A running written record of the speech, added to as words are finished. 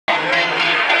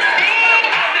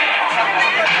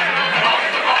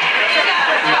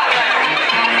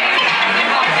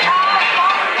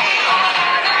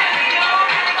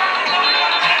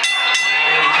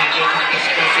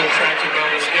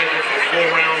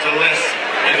nevertheless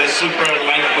in the super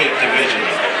lightweight division.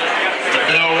 The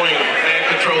bell ring, man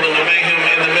controlling the mayhem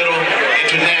in the middle,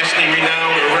 internationally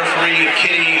renowned referee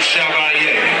Kitty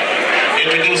Chevalier.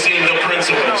 Introducing the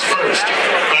principals. First,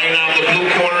 fighting out the blue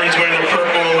corner, he's wearing the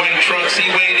purple and white trunks. He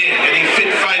weighed in and he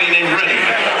fit fighting and ready.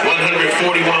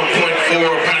 141.4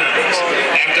 pounds.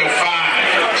 After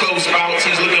 5 close bouts,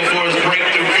 he's looking for his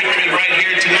breakthrough victory right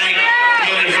here tonight.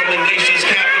 Hailing from the nation's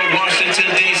capital, Washington,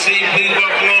 D.C. Please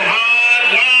welcome him, Hard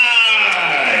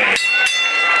Wide.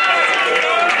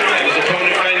 And his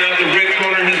opponent fighting out the red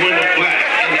corner, he's wearing the black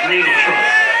and green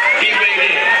trunks. He weighed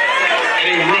in and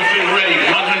he rough and ready,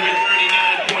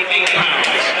 139.8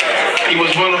 pounds. He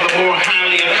was one of the more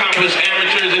highly accomplished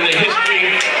amateurs in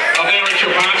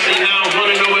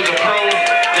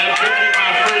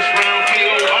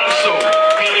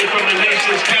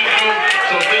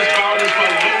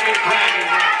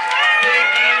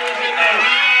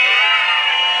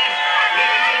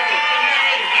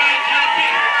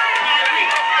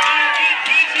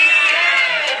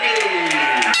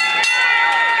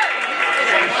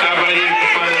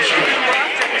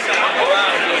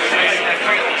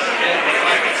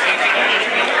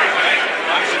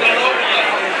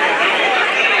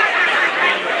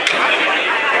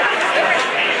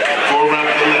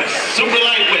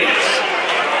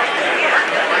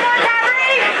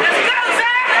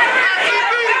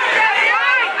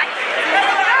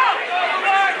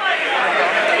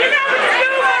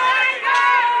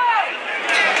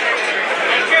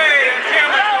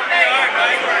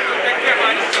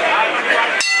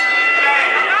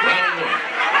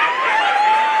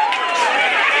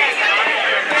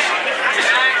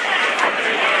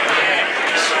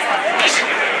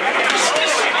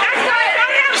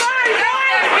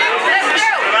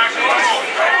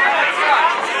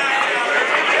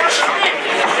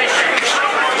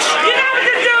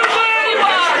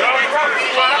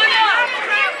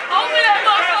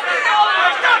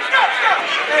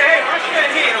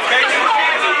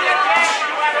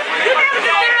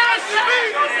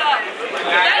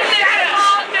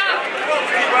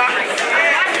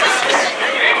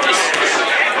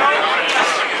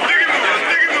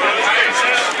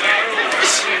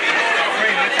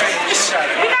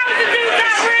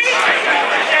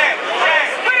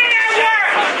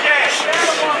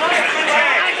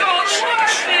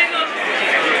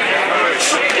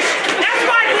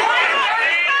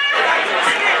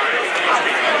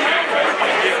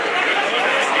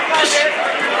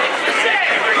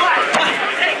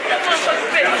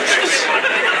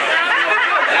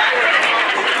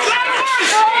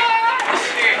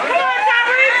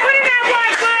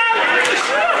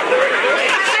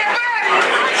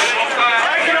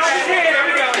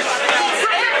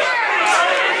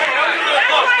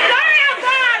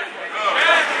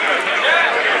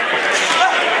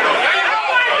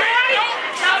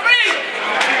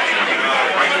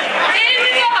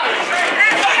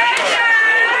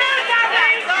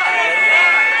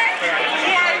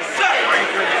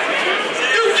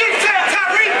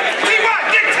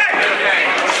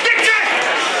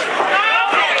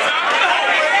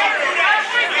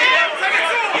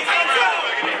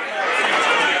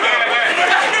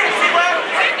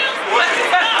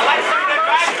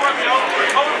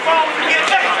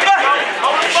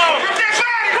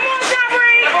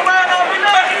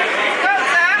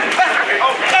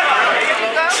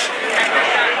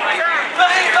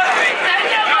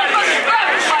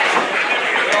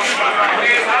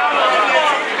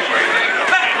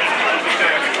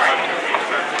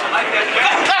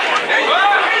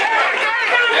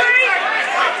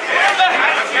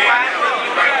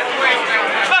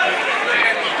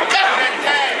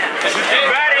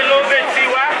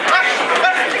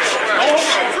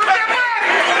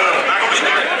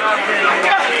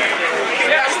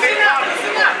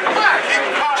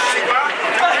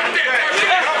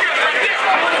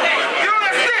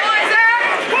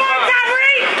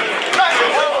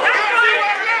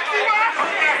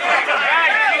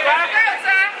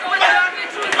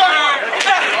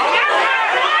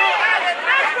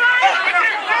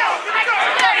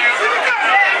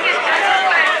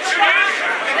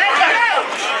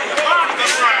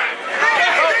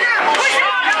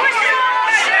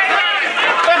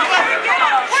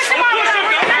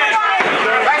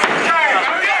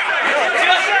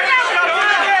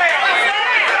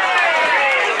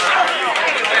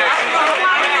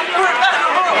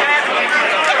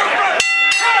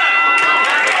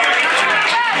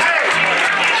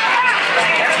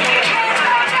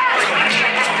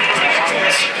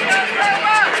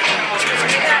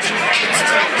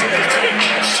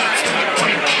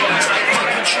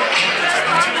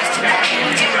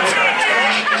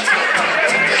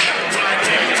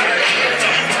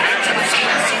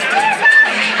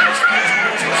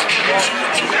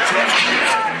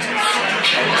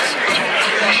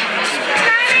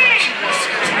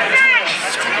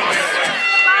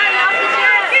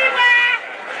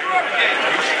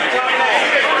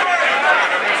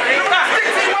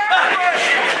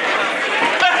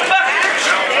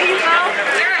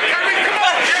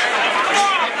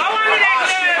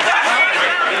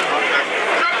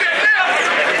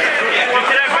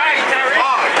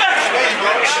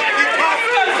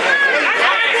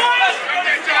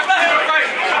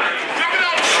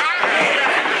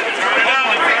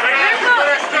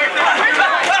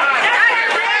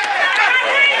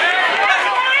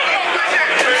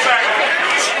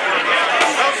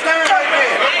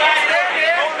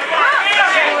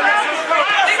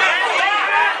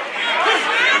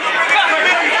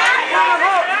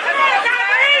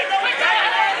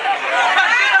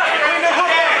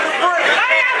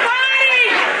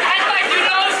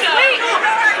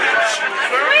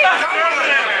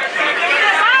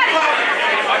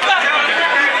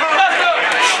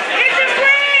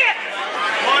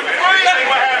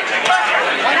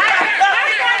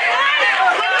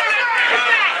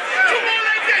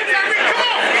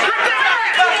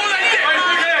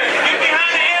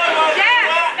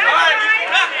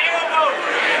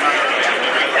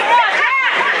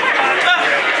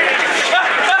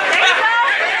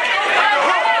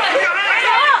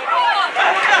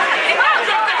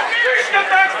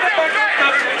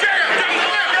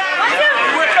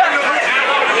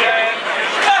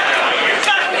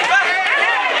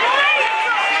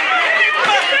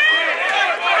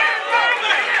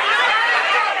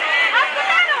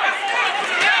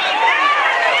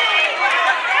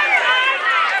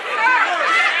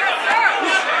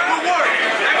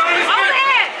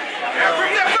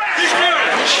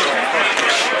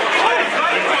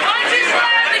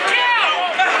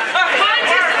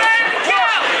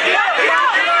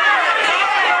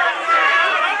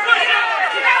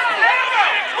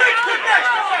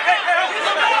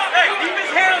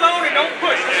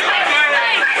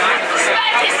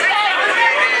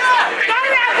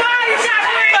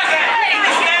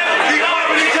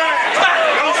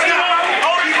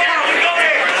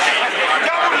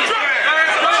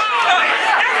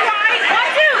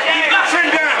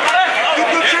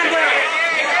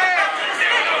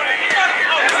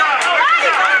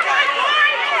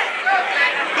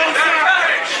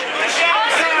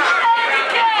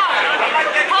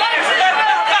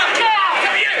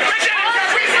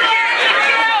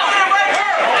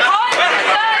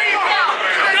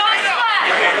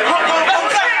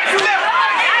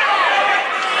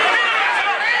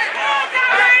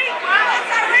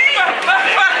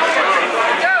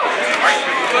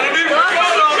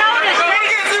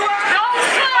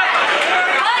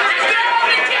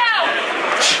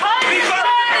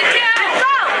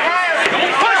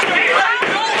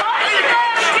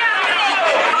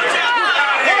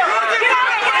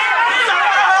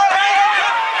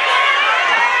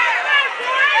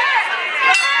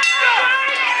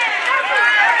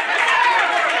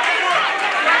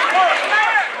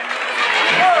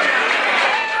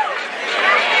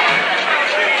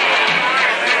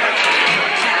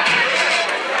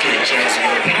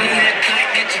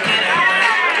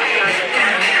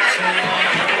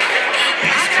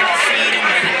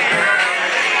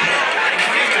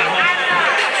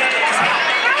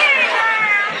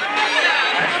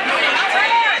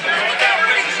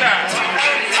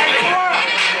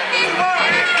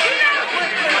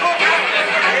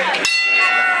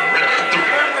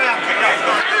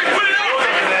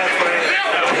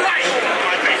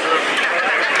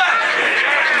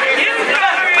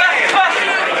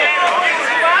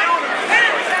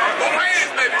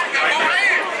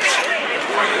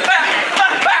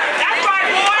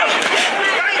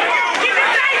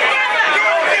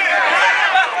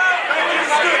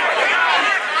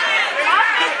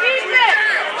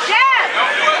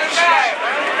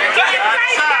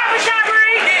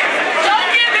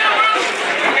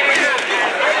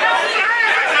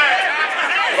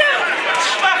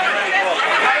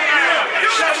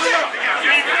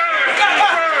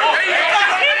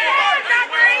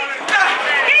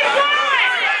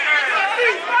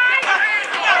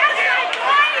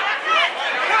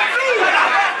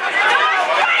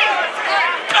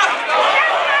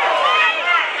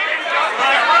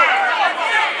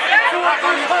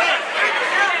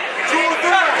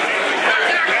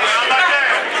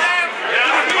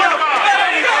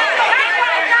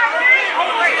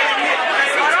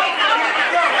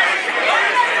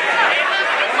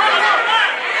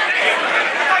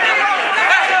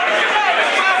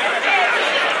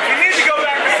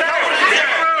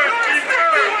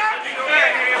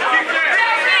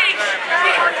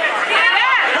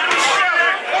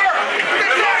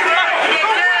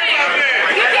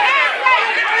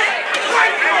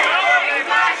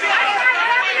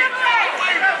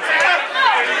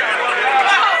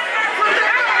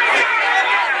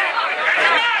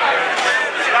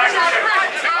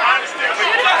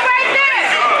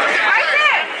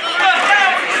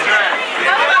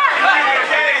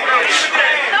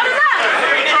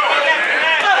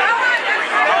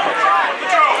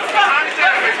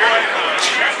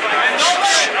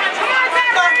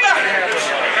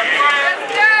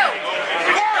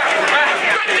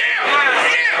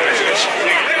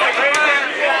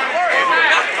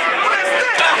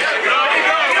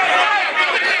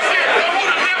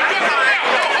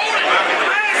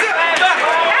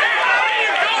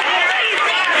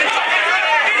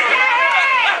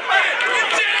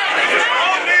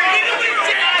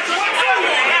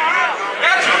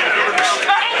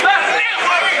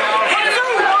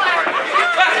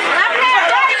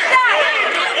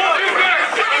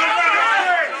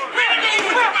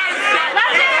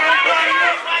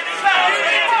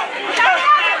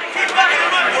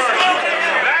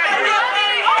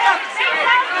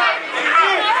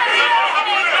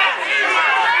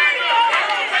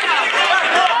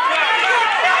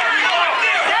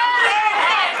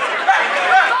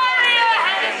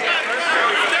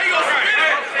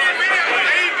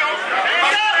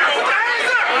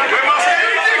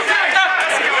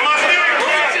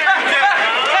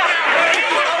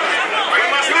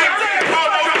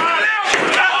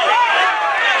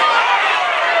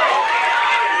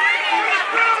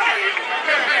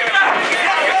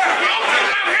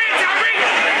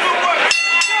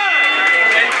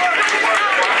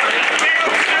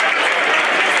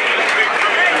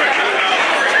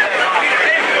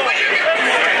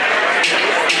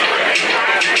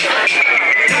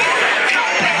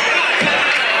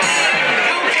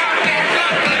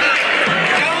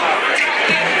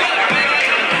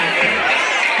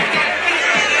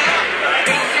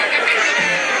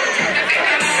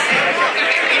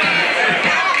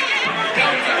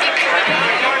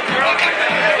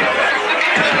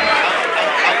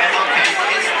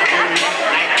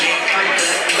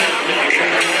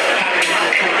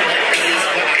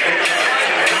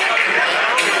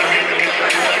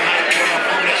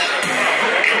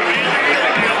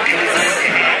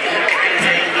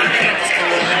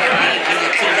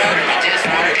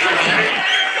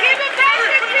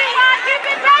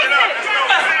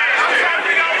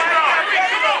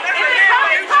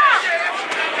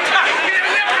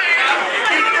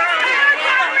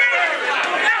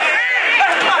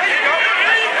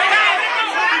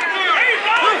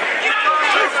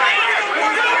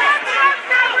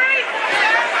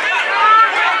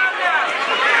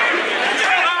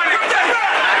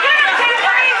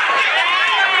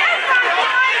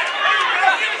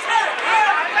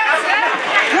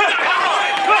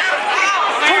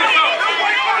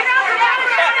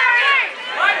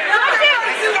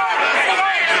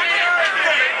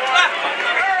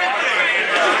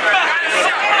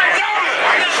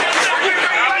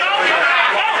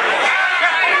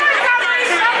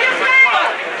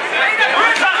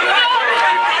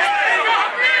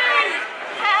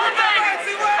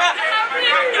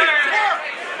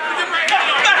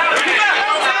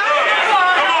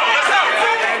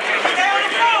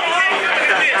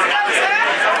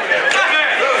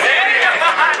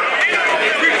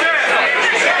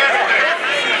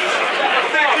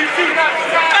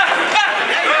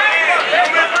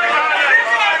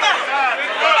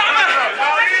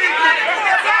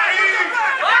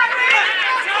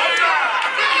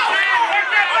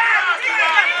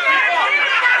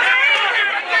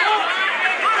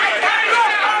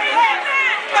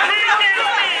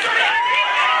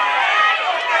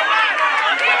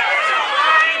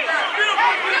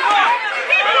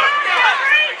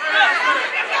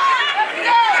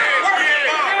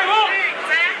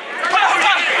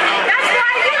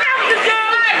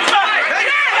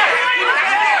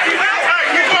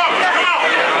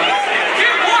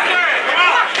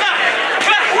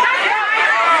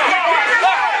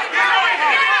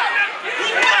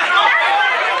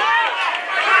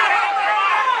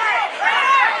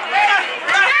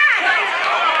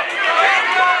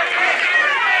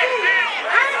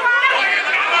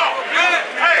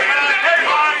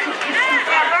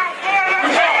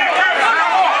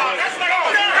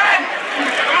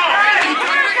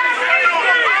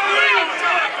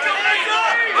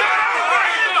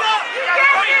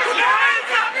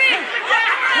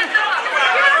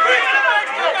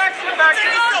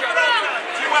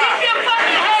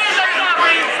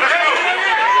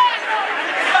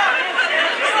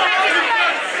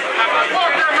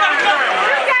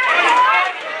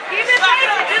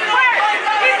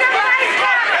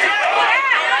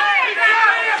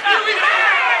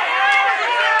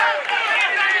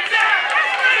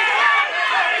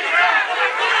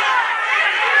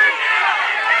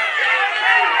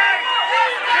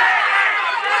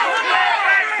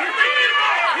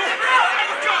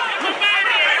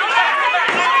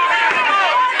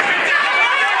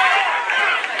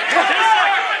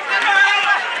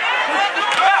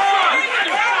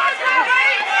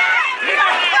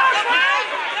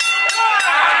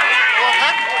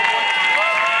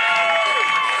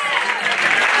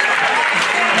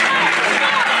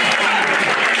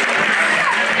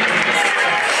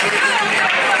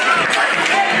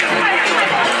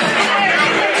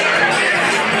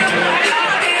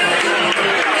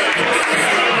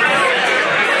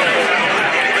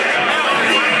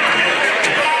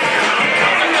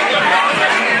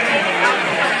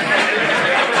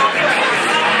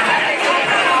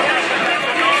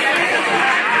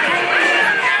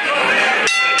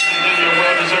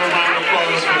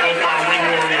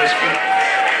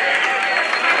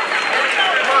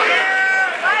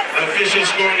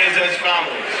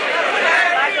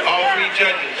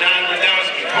judges, John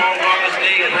Radowski, Paul Wallace,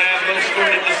 Dave Braslow,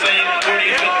 scored it the same,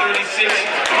 40-36.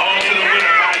 All to the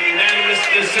winner by unanimous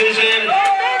decision.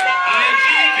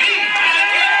 IGB.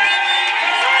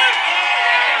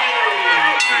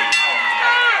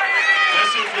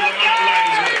 That's it for Lamont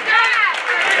Riders win.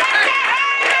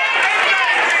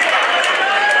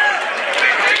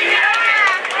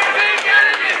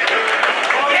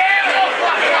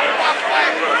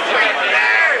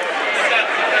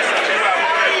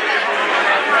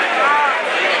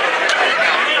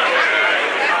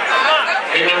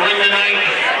 In the ring tonight,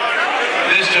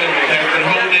 this gentleman has been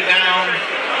holding it down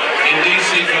in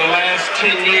D.C. for the last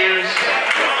 10 years,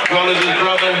 as well as his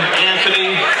brother,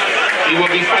 Anthony. He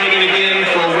will be fighting again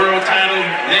for a world title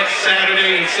next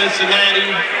Saturday in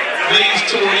Cincinnati. Please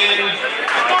tune in,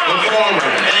 the former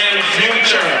and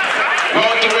future.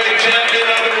 Welcome.